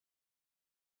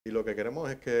Y lo que queremos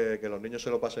es que los niños se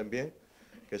lo pasen bien,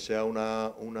 que sea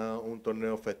un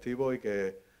torneo festivo y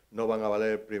que no van a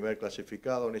valer primer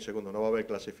clasificado ni segundo, no va a haber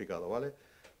clasificado, ¿vale?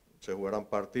 Se jugarán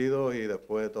partidos y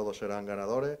después todos serán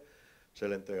ganadores. Se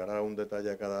le entregará un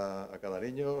detalle a cada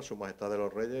niño, Su Majestad de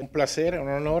los Reyes. Un placer, un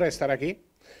honor estar aquí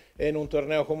en un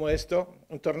torneo como esto,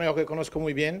 un torneo que conozco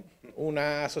muy bien,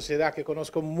 una sociedad que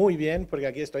conozco muy bien, porque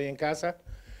aquí estoy en casa,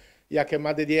 ya que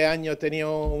más de 10 años he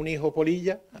tenido un hijo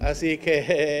polilla, así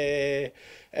que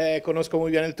conozco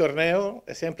muy bien el torneo,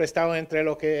 siempre he estado entre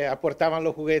los que aportaban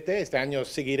los juguetes, este año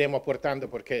seguiremos aportando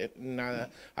porque nada,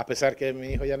 a pesar que mi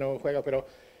hijo ya no juega, pero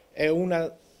es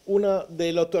uno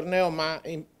de los torneos más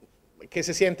que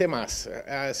se siente más,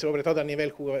 sobre todo a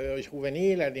nivel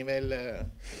juvenil, a nivel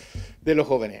de los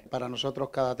jóvenes. Para nosotros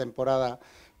cada temporada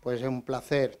pues es un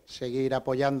placer seguir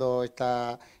apoyando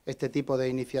este tipo de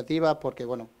iniciativas porque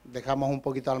bueno, dejamos un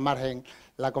poquito al margen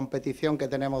la competición que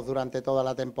tenemos durante toda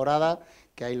la temporada,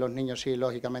 que ahí los niños sí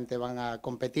lógicamente van a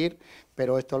competir,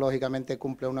 pero esto lógicamente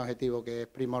cumple un objetivo que es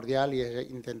primordial y es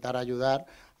intentar ayudar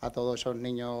a todos esos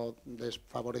niños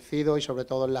desfavorecidos y sobre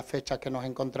todo en las fechas que nos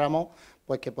encontramos,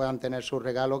 pues que puedan tener su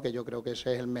regalo, que yo creo que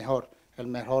ese es el mejor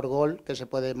gol que se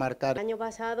puede marcar. El año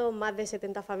pasado más de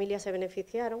 70 familias se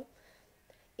beneficiaron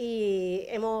y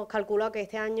hemos calculado que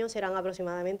este año serán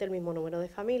aproximadamente el mismo número de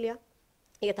familias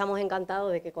y estamos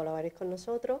encantados de que colaboréis con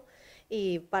nosotros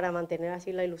y para mantener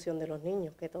así la ilusión de los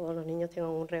niños, que todos los niños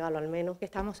tengan un regalo al menos.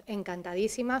 Estamos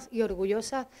encantadísimas y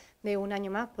orgullosas de un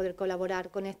año más poder colaborar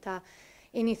con esta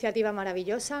iniciativa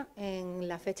maravillosa en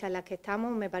la fecha en la que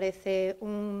estamos. Me parece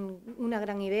una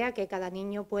gran idea que cada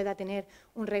niño pueda tener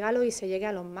un regalo y se llegue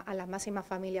a las máximas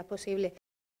familias posibles.